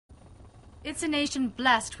It's a nation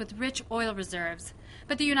blessed with rich oil reserves,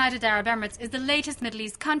 but the United Arab Emirates is the latest Middle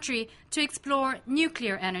East country to explore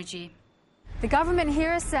nuclear energy. The government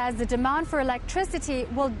here says the demand for electricity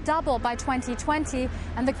will double by 2020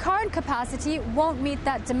 and the current capacity won't meet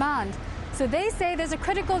that demand. So they say there's a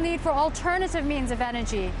critical need for alternative means of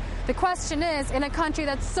energy. The question is, in a country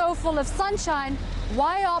that's so full of sunshine,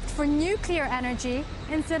 why opt for nuclear energy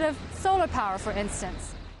instead of solar power, for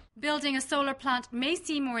instance? Building a solar plant may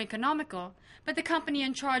seem more economical, but the company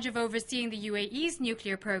in charge of overseeing the UAE's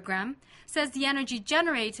nuclear program says the energy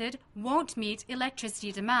generated won't meet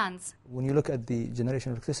electricity demands. When you look at the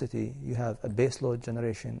generation of electricity, you have a base load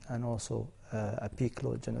generation and also a peak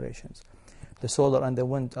load generations. The solar and the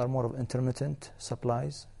wind are more of intermittent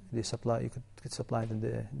supplies. They supply, you could supply it in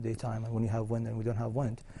the daytime and when you have wind and we don't have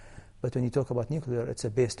wind. But when you talk about nuclear, it's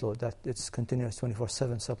a base load, that it's continuous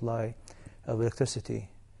 24/7 supply of electricity.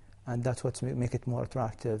 And that's what makes it more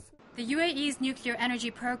attractive. The UAE's nuclear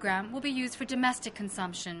energy program will be used for domestic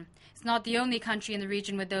consumption. It's not the only country in the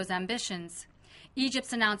region with those ambitions.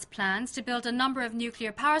 Egypt's announced plans to build a number of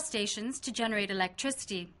nuclear power stations to generate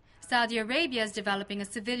electricity. Saudi Arabia is developing a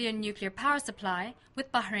civilian nuclear power supply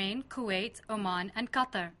with Bahrain, Kuwait, Oman and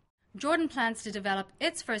Qatar. Jordan plans to develop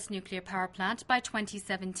its first nuclear power plant by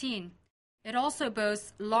 2017. It also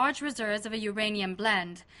boasts large reserves of a uranium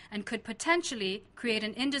blend and could potentially create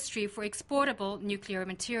an industry for exportable nuclear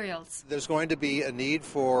materials. There's going to be a need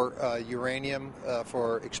for uranium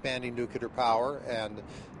for expanding nuclear power, and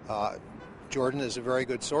Jordan is a very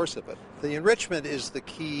good source of it. The enrichment is the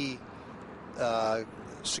key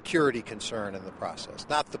security concern in the process,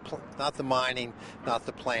 not the mining, not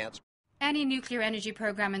the plants. Any nuclear energy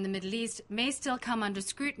program in the Middle East may still come under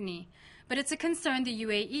scrutiny, but it's a concern the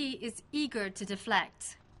UAE is eager to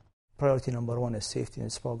deflect. Priority number one is safety in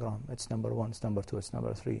this program. It's number one, it's number two, it's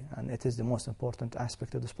number three, and it is the most important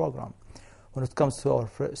aspect of this program. When it comes to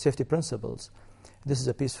our safety principles, this is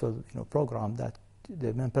a peaceful program that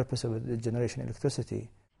the main purpose of it is generation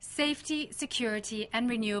electricity. Safety, security and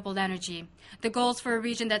renewable energy, the goals for a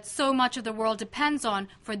region that so much of the world depends on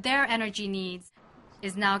for their energy needs,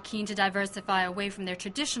 is now keen to diversify away from their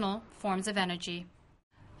traditional forms of energy.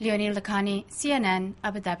 Leone Lakhani, CNN,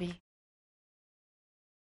 Abu Dhabi.